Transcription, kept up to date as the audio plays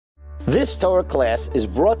This Torah class is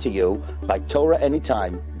brought to you by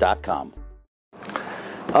TorahAnytime.com.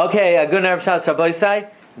 Okay, good night, Rabbi Glatstein.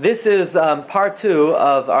 This is part 2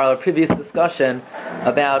 of our previous discussion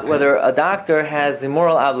about whether a doctor has the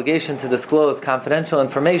moral obligation to disclose confidential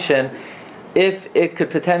information if it could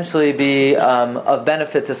potentially be of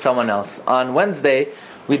benefit to someone else. On Wednesday,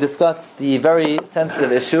 we discussed the very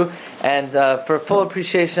sensitive issue, and for full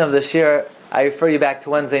appreciation of the Shiur, I refer you back to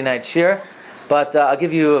Wednesday night Shiur. But I'll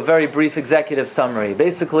give you a very brief executive summary.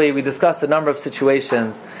 Basically, we discussed a number of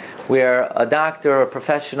situations where a doctor or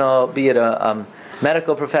professional, be it a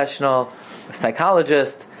medical professional, a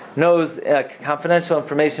psychologist, knows confidential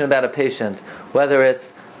information about a patient, whether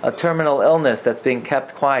it's a terminal illness that's being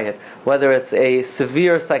kept quiet, whether it's a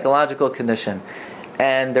severe psychological condition,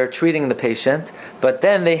 and they're treating the patient, but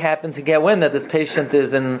then they happen to get wind that this patient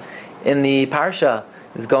is in the Parsha,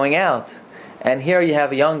 is going out. And here you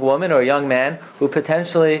have a young woman or a young man who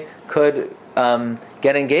potentially could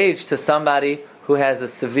get engaged to somebody who has a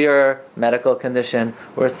severe medical condition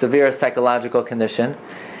or a severe psychological condition.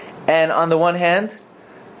 And on the one hand,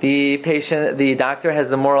 the doctor has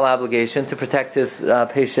the moral obligation to protect his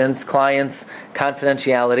patient's, client's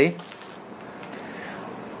confidentiality.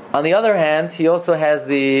 On the other hand, he also has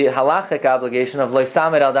the halachic obligation of lo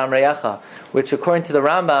samed al dam re'echa, which according to the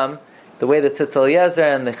Rambam, the way that Tzitz Eliezer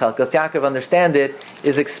and the Chalkas Yaakov understand it,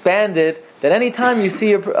 is expanded that any time you see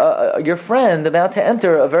your friend about to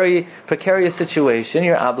enter a very precarious situation,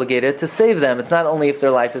 you're obligated to save them. It's not only if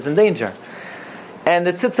their life is in danger. And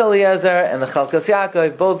the Tzitz Eliezer and the Chalkas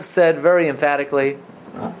Yaakov both said very emphatically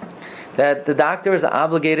that the doctor is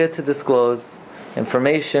obligated to disclose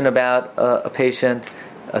information about a patient,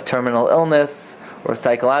 a terminal illness, or a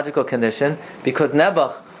psychological condition, because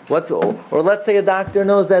Nebuch, or let's say a doctor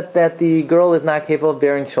knows that the girl is not capable of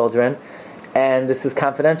bearing children, and this is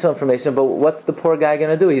confidential information, but what's the poor guy going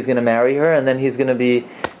to do? He's going to marry her, and then he's going to be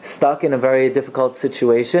stuck in a very difficult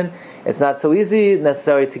situation. It's not so easy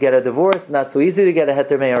necessarily to get a divorce, not so easy to get a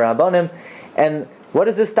heter me'ar rabbanim. And what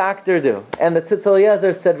does this doctor do? And the Tzitz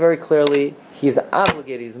Eliezer said very clearly, he's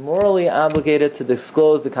morally obligated to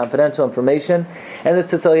disclose the confidential information. And the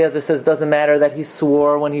Tzitz Eliezer says it doesn't matter that he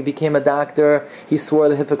swore when he became a doctor, he swore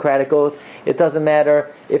the Hippocratic Oath. It doesn't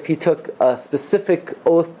matter if he took a specific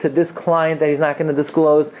oath to this client that he's not going to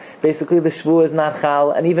disclose. Basically, the shvuah is not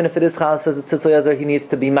chal, and even if it is chal, says the Tzitz Eliezer, he needs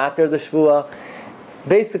to be mater the shvuah.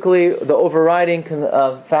 Basically, the overriding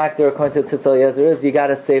factor, according to Tzitz Eliezer, is you got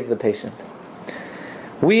to save the patient.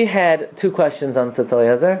 We had 2 questions on Tzitz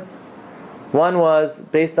Eliezer. One was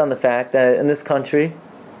based on the fact that in this country,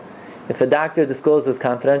 if a doctor discloses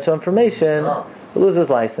confidential information, he'll lose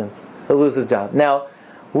his license, he'll lose his job. Now,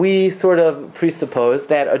 we sort of presuppose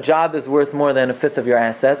that a job is worth more than 1/5 of your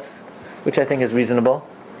assets, which I think is reasonable.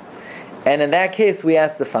 And in that case, we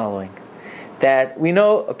ask the following: that we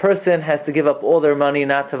know a person has to give up all their money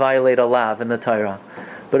not to violate a lav in the Torah,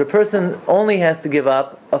 but a person only has to give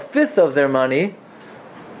up 1/5 of their money,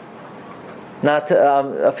 not to,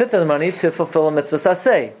 1/5 of the money to fulfill a mitzvah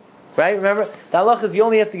saseh. Right? Remember, the halach is you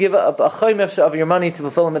only have to give up a choymef of your money to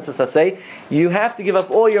fulfill a mitzvah saseh. You have to give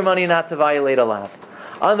up all your money not to violate a lav.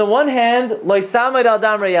 On the one hand, lo samed al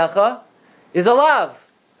dam re'echa is a lav.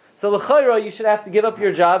 So l'chayra, you should have to give up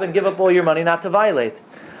your job and give up all your money not to violate.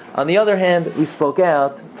 On the other hand, we spoke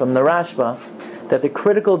out from the Rashba that the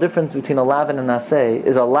critical difference between a lav and a naseh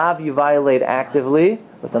is a lav you violate actively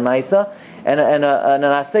with a naisa, and a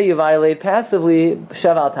naseh you violate passively,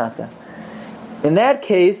 sheval taseh. In that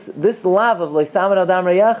case, this lav of lo samed al dam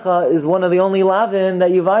re'echa is one of the only lavin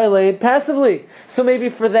that you violate passively. So maybe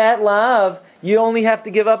for that lav, you only have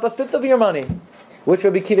to give up 1/5 of your money. Which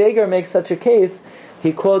Rabbi Kiva Eger makes such a case.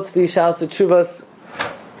 He quotes the Shalos Tshuvos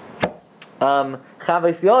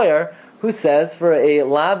Chavos Yoyer, who says for a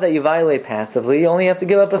lav that you violate passively, you only have to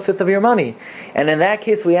give up 1/5 of your money. And in that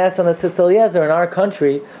case, we asked on the Tzitz Eliezer, in our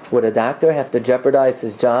country, would a doctor have to jeopardize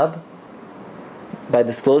his job by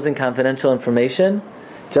disclosing confidential information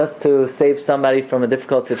just to save somebody from a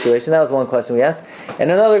difficult situation? That was one question we asked.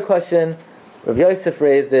 And another question Rabbi Yosef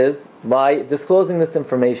raised is, by disclosing this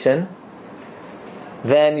information,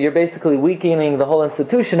 then you're basically weakening the whole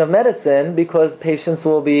institution of medicine, because patients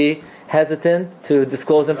will be hesitant to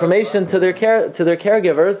disclose information to their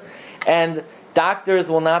caregivers, and doctors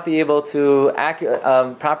will not be able to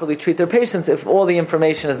properly treat their patients if all the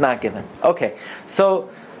information is not given. Okay, so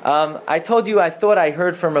I told you I thought I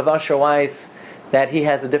heard from Rav Asher Weiss that he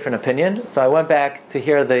has a different opinion, so I went back to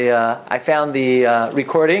hear I found the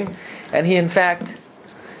recording, and he in fact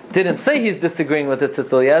didn't say he's disagreeing with the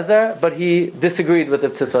Tzitz Eliezer, but he disagreed with the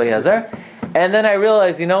Tzitz Eliezer. And then I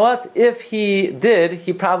realized, you know what? If he did,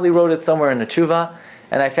 he probably wrote it somewhere in the tshuva,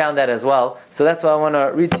 and I found that as well. So that's why I want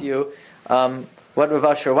to read to you what Rav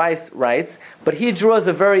Asher Weiss writes. But he draws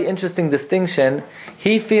a very interesting distinction.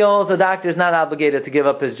 He feels a doctor is not obligated to give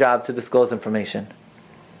up his job to disclose information.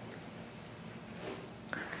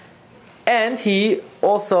 And he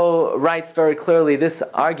also writes very clearly this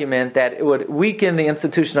argument that it would weaken the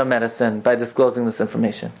institution of medicine by disclosing this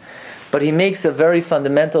information. But he makes a very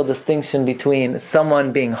fundamental distinction between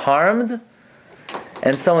someone being harmed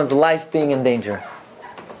and someone's life being in danger.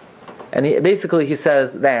 And he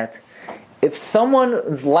says that if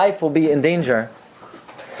someone's life will be in danger,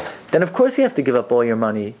 then of course you have to give up all your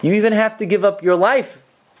money. You even have to give up your life,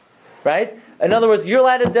 right? In other words, you're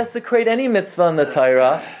allowed to desecrate any mitzvah in the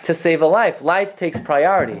Torah to save a life. Life takes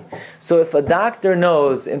priority. So if a doctor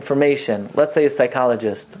knows information, let's say a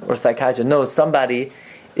psychologist or psychiatrist knows somebody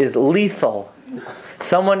is lethal,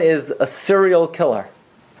 someone is a serial killer,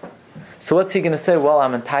 so what's he going to say? Well,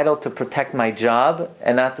 I'm entitled to protect my job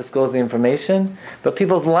and not disclose the information, but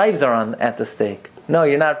people's lives are at the stake. No,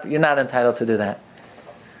 you're not entitled to do that.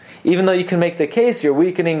 Even though you can make the case, you're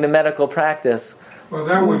weakening the medical practice. Well,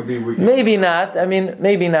 that would be weakening. Maybe not.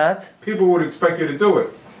 Maybe not. People would expect you to do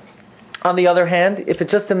it. On the other hand, if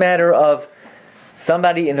it's just a matter of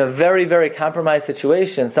somebody in a very, very compromised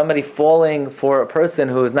situation, somebody falling for a person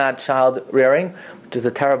who is not child-rearing, which is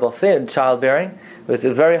a terrible thing, childbearing, it's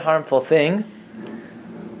a very harmful thing,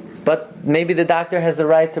 but maybe the doctor has the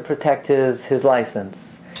right to protect his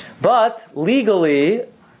license. But legally,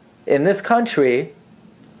 in this country,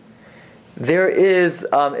 there is,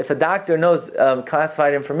 if a doctor knows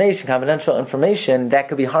classified information, confidential information, that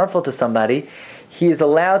could be harmful to somebody, he is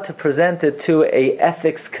allowed to present it to an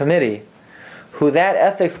ethics committee, who that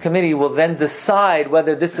ethics committee will then decide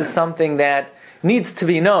whether this is something that needs to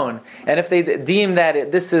be known, and if they deem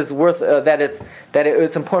that this is worth that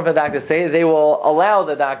it's important for the doctor to say, they will allow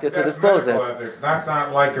the doctor to disclose it. Ethics. That's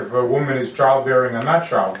not like if a woman is childbearing or not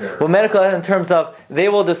childbearing. Well, medical in terms of they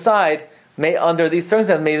will decide. Under these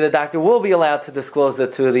circumstances, maybe the doctor will be allowed to disclose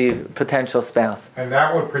it to the potential spouse, and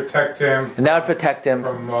that would protect him.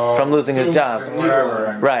 From losing his job,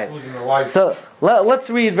 and right? Losing the life. So let's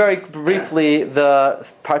read very briefly the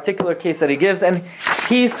particular case that he gives, and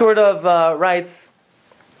he sort of writes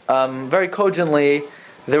very cogently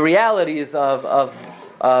the realities of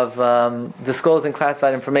disclosing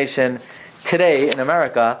classified information today in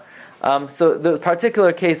America. So the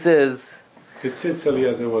particular case is. The Tzitz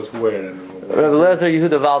Eliezer was where? Rabbi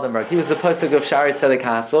Yehuda Waldenberg. He was the pasuk of Shari Tzedek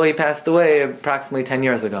Hospital. He passed away approximately 10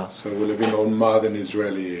 years ago. So it would have been all modern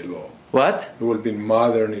Israeli law. What? It would have been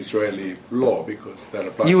modern Israeli law because that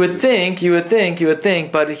applies. You would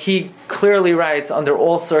think, but he clearly writes under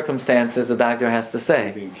all circumstances the doctor has to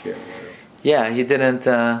say. He didn't care. Yeah, he didn't.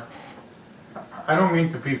 I don't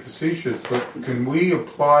mean to be facetious, but can we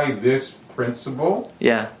apply this principle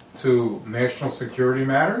to national security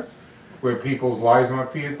matters, where people's lives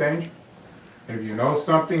might be in danger? And if you know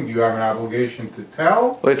something, you have an obligation to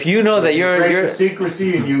tell. Well, if you know that you're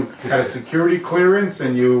secrecy and you had a security clearance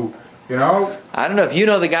and you know. I don't know if you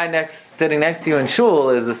know the guy sitting next to you in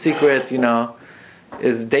shul is a secret,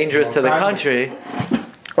 is dangerous to the country.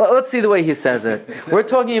 Well, let's see the way he says it. We're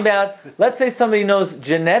talking about, let's say somebody knows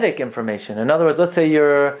genetic information. In other words, let's say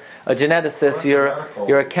you're a geneticist,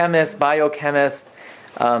 you're a chemist, biochemist.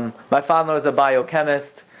 My father was a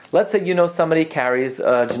biochemist. Let's say you know somebody carries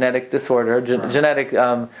a genetic disorder, genetic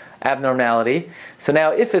abnormality. So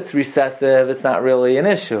now if it's recessive, it's not really an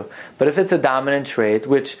issue. But if it's a dominant trait,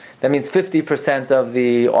 which that means 50% of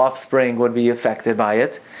the offspring would be affected by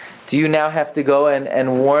it, do you now have to go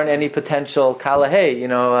and warn any potential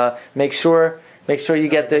kalahei, make sure you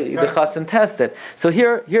get the chassan tested. So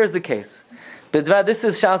here's the case. This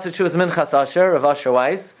is Shas Teshuvos Minchas Asher, Rav Asher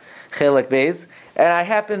Weiss, Chelek Beis. And I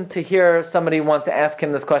happened to hear somebody once ask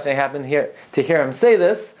him this question. I happened to hear him say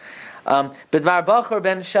this. B'dvar Bachor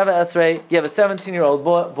ben Sheva Esrei, you have a 17-year-old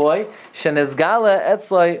boy, Shenizgala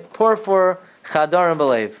Etzloi Porfor Chadarim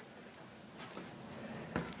Belev.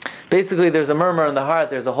 Basically, there's a murmur in the heart,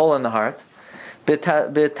 there's a hole in the heart.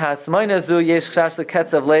 B'tasmoina zu yesh chashash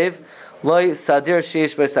leketzav lev, loy sadir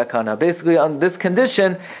sheish b'sakana. Basically, on this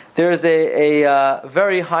condition, there is a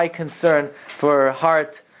very high concern for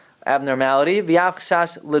heart abnormality. V'yav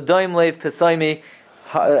chash ledoim lev pesoimi,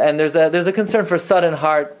 and there's a concern for sudden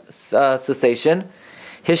heart cessation.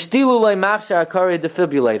 Hishtilu loy machshar akari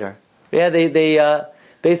defibrillator. Yeah, they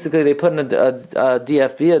basically they put in a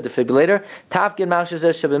DFB, a defibrillator. Tafkin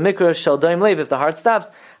machshar shebemikra shel doim lev. If the heart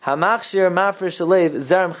stops, hamachshir mafresh lev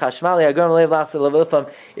zerem chashmali agam lev lachsel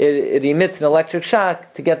levufam. It emits an electric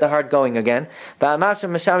shock to get the heart going again. It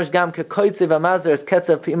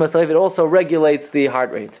also regulates the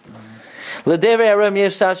heart rate.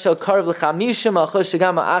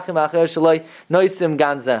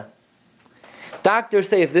 Doctors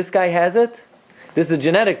say if this guy has it, this is a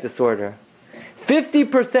genetic disorder.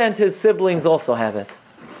 50% his siblings also have it.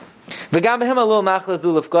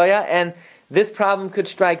 And this problem could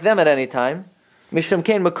strike them at any time. The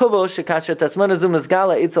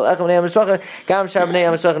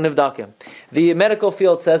medical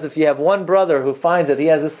field says if you have one brother who finds that he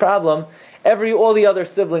has this problem, all the other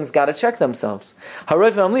siblings got to check themselves.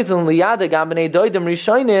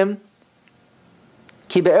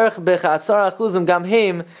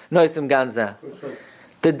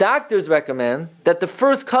 The doctors recommend that the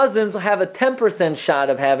first cousins have a 10% shot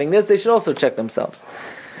of having this. They should also check themselves.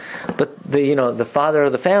 But the father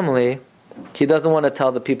of the family, he doesn't want to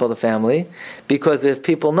tell the people of the family, because if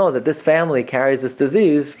people know that this family carries this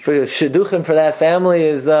disease, for shidduchim for that family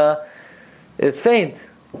is faint.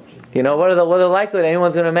 What are the likelihood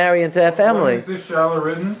anyone's going to marry into that family? When is this shala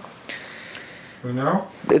written? We know?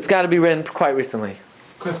 It's got to be written quite recently.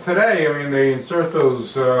 Because today, they insert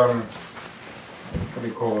those, what do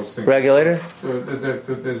you call those things? Regulator?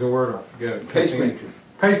 There's a word, I forget it.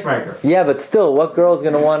 Pacemaker. Yeah, but still, what girl's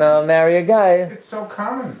going to want to marry a guy? It's so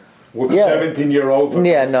common. With 17-year-old.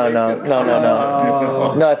 Yeah, no.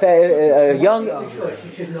 No, if a young...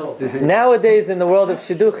 Nowadays, in the world of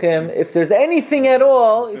shidduchim, if there's anything at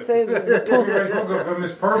all, you say...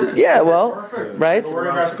 Yeah, well, perfect. right? Don't worry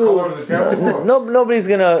about the color of the table. Nobody's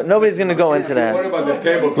gonna go into that. What about the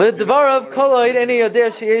table?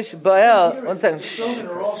 One second.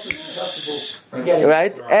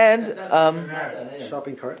 Right? And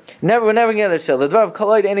Shopping cart. we're never getting a shell. His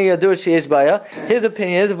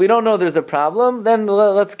opinion is if we don't know there's a problem, then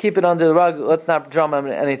let's keep it under the rug. Let's not drum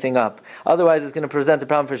anything up. Otherwise, it's going to present a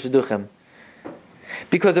problem for shidduchim.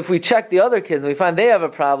 Because if we check the other kids and we find they have a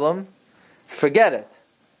problem, forget it.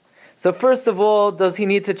 So first of all, does he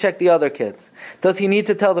need to check the other kids? Does he need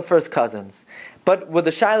to tell the first cousins? But with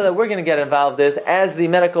the shaila that we're going to get involved is, as the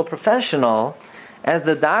medical professional, as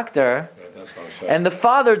the doctor, and the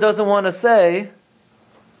father doesn't want to say,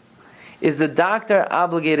 is the doctor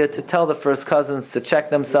obligated to tell the first cousins to check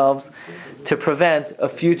themselves to prevent a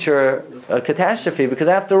future catastrophe? Because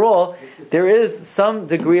after all, there is some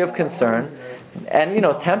degree of concern, and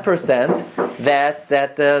 10% that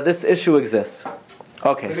this issue exists.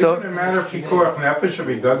 Okay, But so isn't it a matter of pikuach nefesh if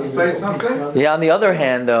he doesn't say something? yeah. On the other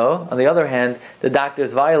hand, the doctor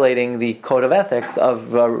is violating the code of ethics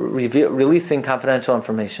of releasing confidential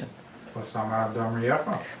information. Right, so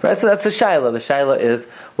that's the shaila. The shaila is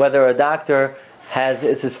whether a doctor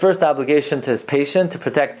it's his first obligation to his patient to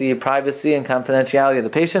protect the privacy and confidentiality of the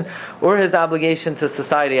patient, or his obligation to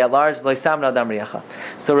society at large.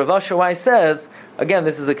 So Rav Asher Weiss says, again,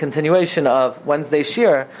 this is a continuation of Wednesday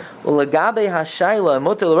Shiur.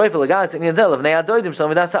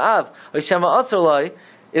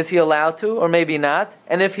 Is he allowed to, or maybe not?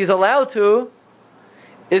 And if he's allowed to,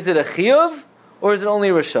 is it a chiyuv, or is it only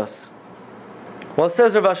rishus? Well, it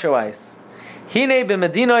says Rav Asher Weiss,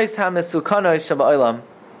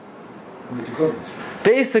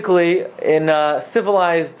 basically, in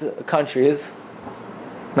civilized countries,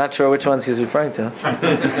 not sure which ones he's referring to,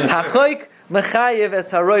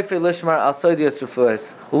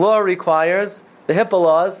 law requires, the HIPAA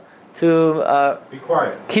laws, to be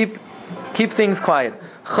quiet. Keep things quiet.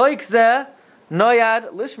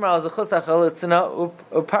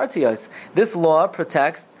 This law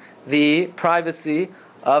protects the privacy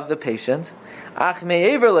of the patient. On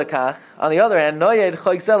the other hand,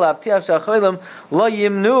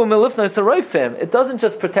 it doesn't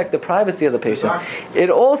just protect the privacy of the patient.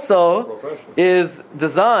 It also is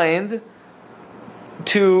designed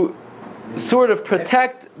to sort of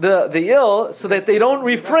protect the ill, so that they don't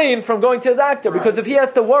refrain from going to the doctor. Because if he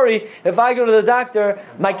has to worry, if I go to the doctor,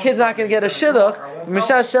 my kid's not going to get a shidduch.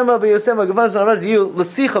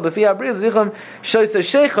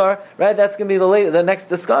 Right? That's going to be the next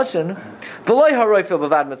discussion.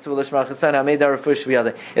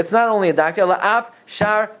 It's not only a doctor.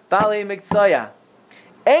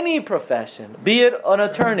 Any profession, be it an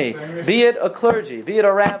attorney, be it a clergy, be it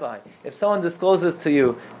a rabbi, if someone discloses to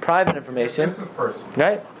you private information,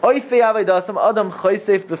 right?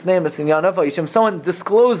 Someone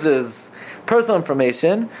discloses personal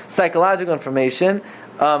information, psychological information,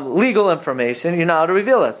 legal information, you're not allowed to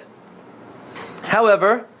reveal it.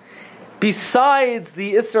 However, besides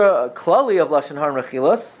the Isra Klali of Lashon Hara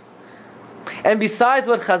Mechilas, and besides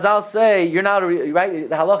what Chazal say, you're not right.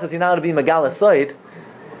 The halach is you're not allowed to be Megala Soid.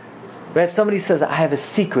 Right? If somebody says, I have a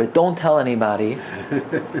secret, don't tell anybody,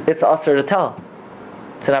 it's usher to tell.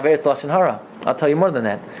 It's an Aver, it's Lashon Hara. I'll tell you more than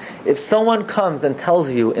that. If someone comes and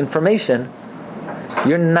tells you information,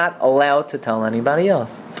 you're not allowed to tell anybody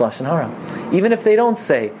else. It's Lashon Hara. Even if they don't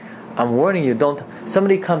say, I'm warning you, don't.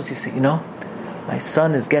 Somebody comes, you say, my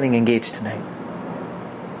son is getting engaged tonight.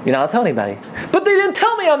 You're not allowed to tell anybody. But they didn't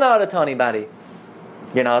tell me I'm not allowed to tell anybody.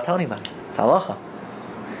 You're not allowed to tell anybody. It's halacha.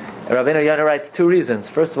 Rabbi Yehuda writes 2 reasons.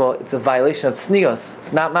 First of all, it's a violation of tznius.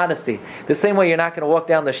 It's not modesty. The same way you're not going to walk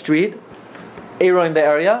down the street, in the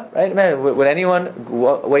area, right? Man, would anyone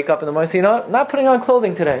wake up in the morning and say, not putting on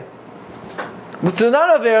clothing today? But they're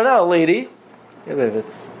not a lady. You're not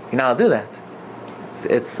allowed to do that.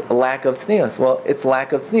 It's a lack of tznius. Well, it's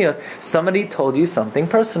lack of tznius. Somebody told you something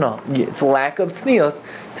personal. It's lack of tznius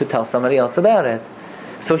to tell somebody else about it.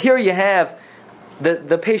 So here you have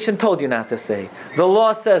the patient told you not to say. The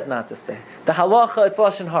law says not to say. The halacha, it's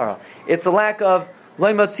lashon hara. It's a lack of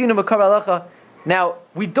lo motzinu makar halacha. Now,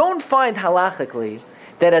 we don't find halachically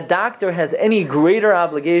that a doctor has any greater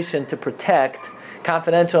obligation to protect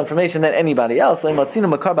confidential information than anybody else. To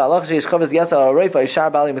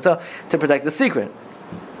protect the secret.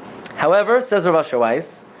 However, says Rav Asher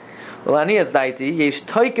Weiss,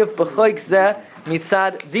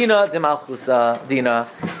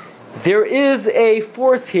 there is a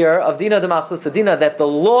force here of dina de malchusa dina, that the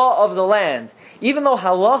law of the land, even though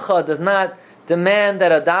halacha does not demand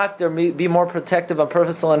that a doctor be more protective of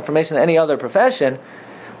personal information than any other profession,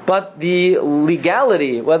 but the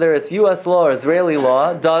legality, whether it's U.S. law or Israeli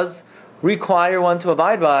law, does require one to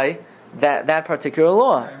abide by that particular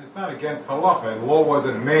law. And it's not against halacha. The law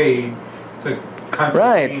wasn't made to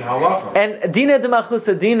contravene halacha. And dina de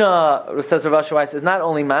malchusa dina, says Rav Asher Weiss, is not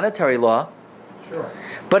only monetary law, sure,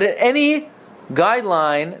 but any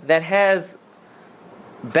guideline that has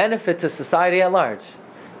benefit to society at large.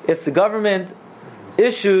 If the government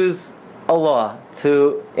issues a law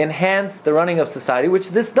to enhance the running of society,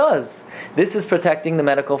 which this does, this is protecting the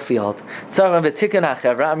medical field.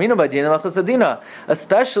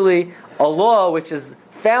 Especially a law which is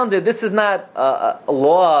founded, this is not a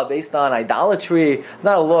law based on idolatry,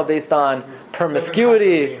 not a law based on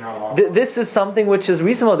promiscuity. This is something which is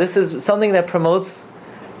reasonable. This is something that promotes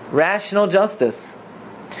rational justice.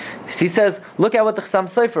 He says, look at what the Chassam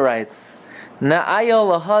Sofer writes.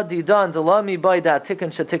 Na'ayal laha didan delami baydat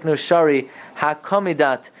tikkun shatiknu shari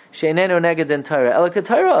hakomidat sheinenu neged Torah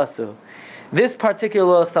elakatayra asu. This particular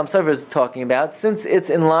law Chassam Sofer is talking about, since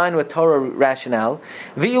it's in line with Torah rationale,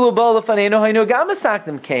 v'ilu ba lefanenu haynu gam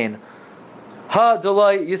masaknim kain. Ha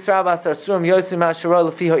doloi yisra basar surum yosim ashara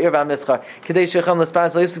lefiho irva mischar kedei shecham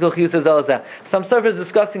lesparas leifsikol chiyus zelazah. Chassam Sofer is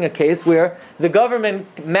discussing a case where the government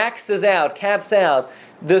maxes out, caps out.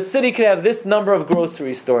 The city could have this number of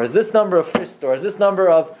grocery stores, this number of fish stores, this number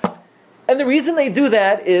of... And the reason they do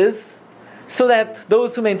that is so that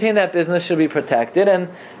those who maintain that business should be protected, and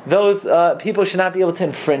those people should not be able to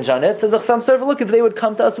infringe on it. Says Chassam Sofer, look, if they would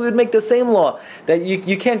come to us, we would make the same law, that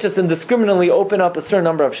you can't just indiscriminately open up a certain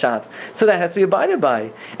number of shops. So that has to be abided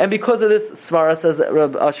by. And because of this svara, says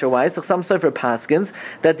Rabbi Asher Weiss, Chassam Sofer paskins,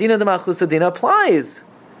 that dina de malchusa dina applies.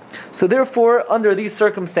 So therefore, under these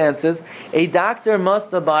circumstances, a doctor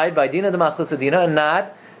must abide by dina de malchusa dina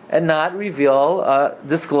and not reveal,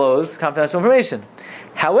 disclose confidential information.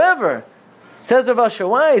 However, says Rav Asher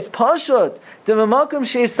Weiss, Pashut, de memakom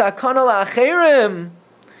sheish sakana la'acherim,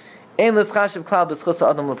 ein l'schashiv klal b'schus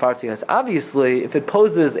adam lepartias. Obviously, if it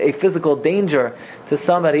poses a physical danger to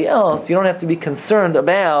somebody else, you don't have to be concerned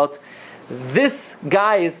about this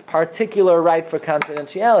guy's particular right for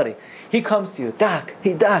confidentiality. He comes to you, Doc,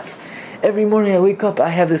 every morning I wake up, I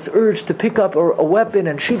have this urge to pick up a weapon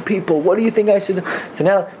and shoot people. What do you think I should do? So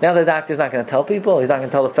now the doctor's not going to tell people. He's not going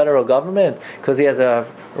to tell the federal government because he has the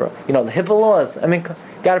HIPAA laws. I mean,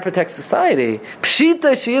 got to protect society.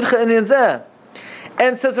 Pshita shircha inyanzeh.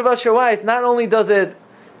 And says Rav Asher Weiss, not only does it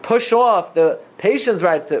push off the patient's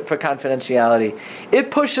right for confidentiality,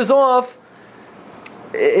 it pushes off.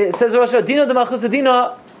 It says Rav Asher, Dina de malchusa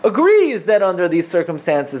dina agrees that under these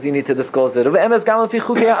circumstances you need to disclose it. A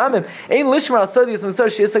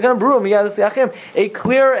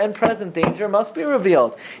clear and present danger must be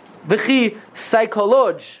revealed. What's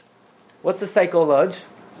the psychology?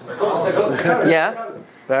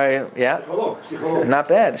 Not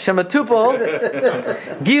bad.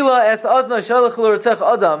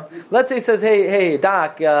 Let's say he says, hey,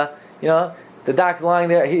 Doc, the doc's lying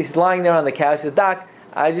there. He's lying there on the couch. He says, Doc,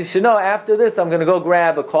 I just should know after this I'm going to go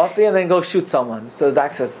grab a coffee and then go shoot someone. So the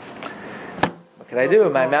doc says, what can I do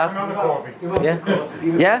with my mouth? Another coffee.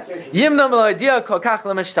 Yeah?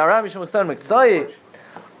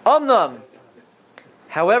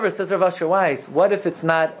 However, says Rav Asher Weiss, what if it's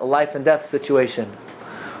not a life and death situation?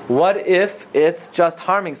 What if it's just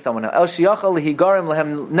harming someone? El sheyachal lehigarim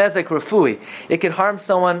lehem nezek rafui. It could harm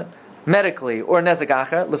someone medically or nezek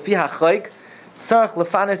acher. Lefi hachoik sarach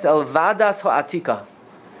lefanis el vadas ha'atika.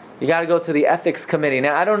 You got to go to the ethics committee.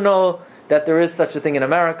 Now, I don't know that there is such a thing in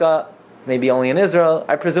America. Maybe only in Israel.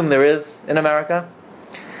 I presume there is in America.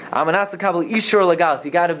 Amanas lekabel ishur legalos.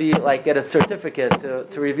 You got to be get a certificate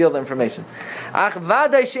to reveal the information. Ach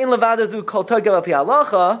vaday shein levadazu kol togel al pi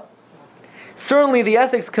halacha. Certainly, the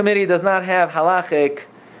ethics committee does not have halachic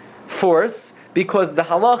force because the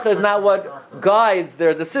halacha is not what guides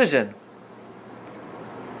their decision.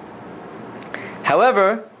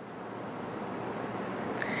 However,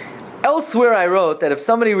 elsewhere I wrote that if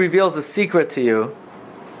somebody reveals a secret to you,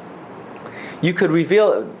 you could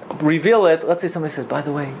reveal it. Let's say somebody says, by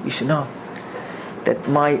the way, you should know that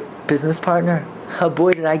my business partner, oh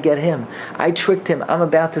boy did I get him. I tricked him. I'm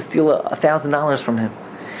about to steal $1,000 from him.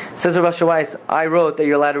 Says Rav Asher Weiss, I wrote that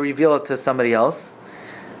you're allowed to reveal it to somebody else,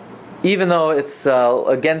 even though it's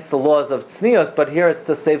against the laws of tznius, but here it's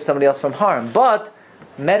to save somebody else from harm. But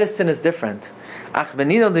medicine is different. In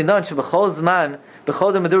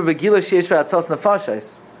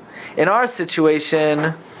our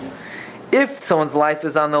situation, if someone's life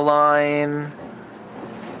is on the line,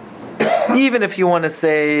 even if you want to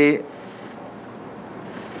say,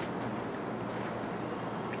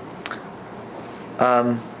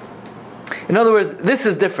 in other words, this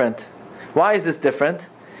is different. Why is this different?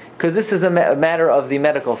 Because this is a matter of the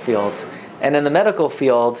medical field. And in the medical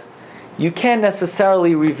field, you can't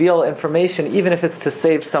necessarily reveal information even if it's to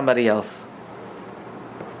save somebody else.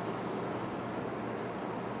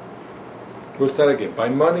 What's that again? By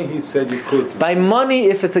money, he said you could. By money,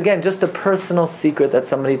 if it's again just a personal secret that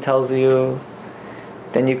somebody tells you,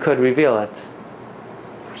 then you could reveal it.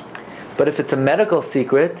 But if it's a medical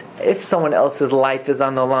secret, if someone else's life is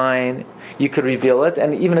on the line, you could reveal it,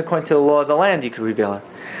 and even according to the law of the land, you could reveal it.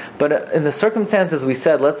 But in the circumstances we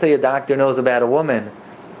said, let's say a doctor knows about a woman,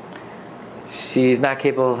 she's not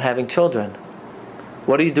capable of having children.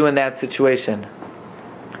 What do you do in that situation?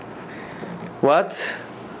 What?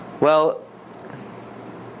 Well,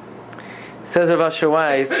 says Rav Asher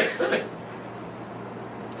Weiss, so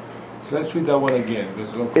let's read that one again.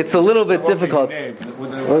 It's a little bit difficult.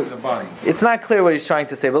 It's not clear what he's trying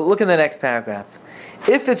to say, but look in the next paragraph.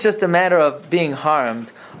 If it's just a matter of being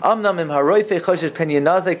harmed, if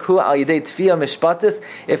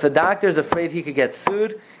a doctor is afraid he could get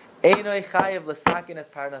sued, he doesn't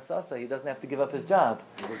have to give up his job.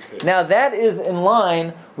 Okay. Now that is in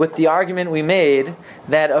line with the argument we made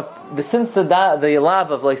that since the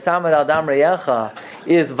lav of Leisamed al Dam Reyecha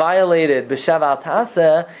is violated b'shav al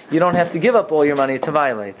taseh, you don't have to give up all your money to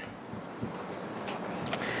violate.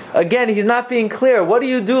 Again, he's not being clear. What do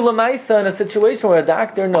you do lemaisa in a situation where a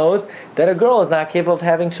doctor knows that a girl is not capable of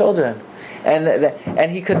having children,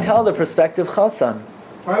 and he could tell the prospective chassan?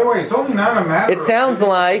 By the way, it's only not a matter. It sounds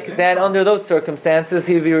like that under those circumstances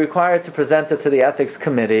he'd be required to present it to the ethics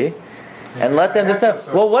committee and let them decide.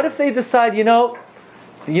 Well, what if they decide,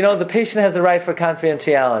 the patient has the right for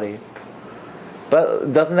confidentiality, but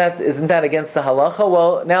isn't that against the halacha?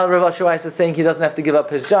 Well, now Rav Asher Weiss is saying he doesn't have to give up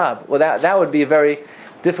his job. Well, that would be a very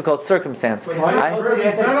difficult circumstance. It's not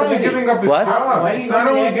only giving up his job. It's not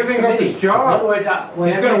only giving up his job.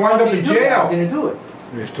 He's going to wind up in jail. Going to do it.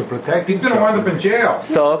 To protect. He's going to wind up in jail.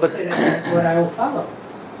 So, but that's what I will follow.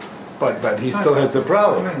 But he still has the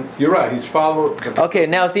problem. You're right. He's followed. Okay,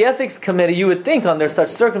 now if the ethics committee, you would think under such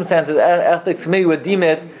circumstances, the ethics committee would deem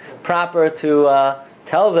it proper to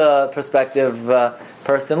tell the prospective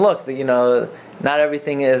person, look, not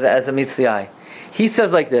everything is as it meets the eye. He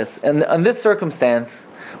says like this, and in this circumstance,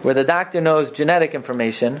 where the doctor knows genetic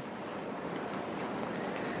information,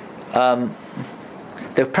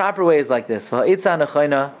 the proper way is like this. The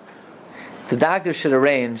doctor should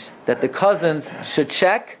arrange that the cousins should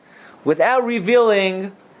check without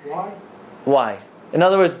revealing why. In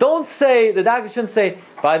other words, the doctor shouldn't say,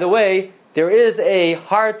 by the way, there is a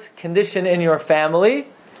heart condition in your family.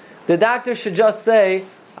 The doctor should just say,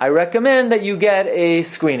 I recommend that you get a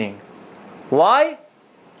screening. Why?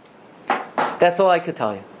 That's all I could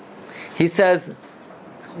tell you. He says,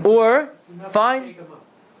 or, fine.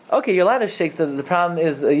 Okay, you're allowed to shake, so the problem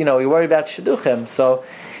is, you worry about shidduchim. So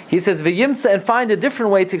he says, v'yimtza, and find a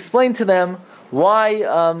different way to explain to them why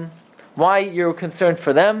you're concerned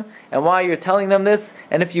for them and why you're telling them this.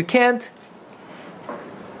 And if you can't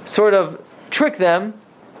sort of trick them,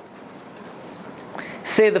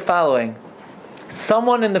 say the following.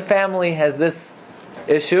 Someone in the family has this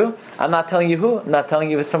issue. I'm not telling you who. I'm not telling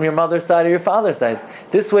you if it's from your mother's side or your father's side.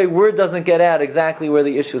 This way, word doesn't get out exactly where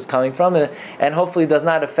the issue is coming from, and hopefully does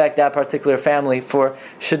not affect that particular family for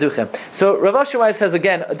shidduchim. So Rav Asher Weiss has,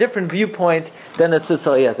 again, a different viewpoint than the Tzitz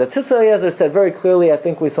Eliezer. Tzitz Eliezer said very clearly, I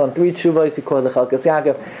think we saw in 3 Tshuvos, he called the Chalkas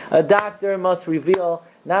Yaakov, a doctor must reveal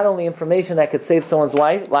not only information that could save someone's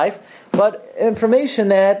life, but information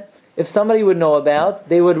that if somebody would know about,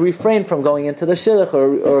 they would refrain from going into the shidduch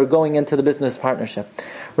or going into the business partnership.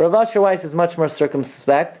 Rav Asher Weiss is much more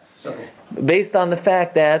circumspect, based on the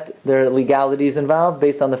fact that there are legalities involved,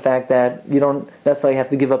 based on the fact that you don't necessarily have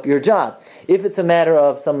to give up your job. If it's a matter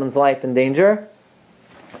of someone's life in danger,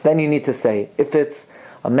 then you need to say. If it's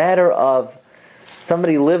a matter of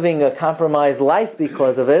somebody living a compromised life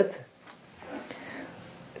because of it,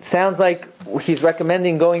 it sounds like he's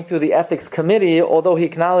recommending going through the ethics committee, although he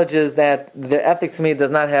acknowledges that the ethics committee does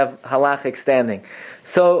not have halachic standing.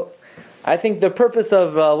 So I think the purpose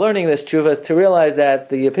of learning this tshuva is to realize that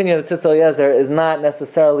the opinion of Tzitz Eliezer is not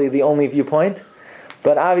necessarily the only viewpoint,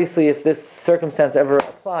 but obviously if this circumstance ever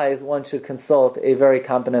applies, one should consult a very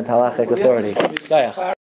competent halachic authority.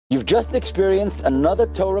 You've just experienced another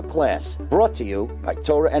Torah class brought to you by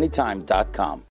TorahAnytime.com.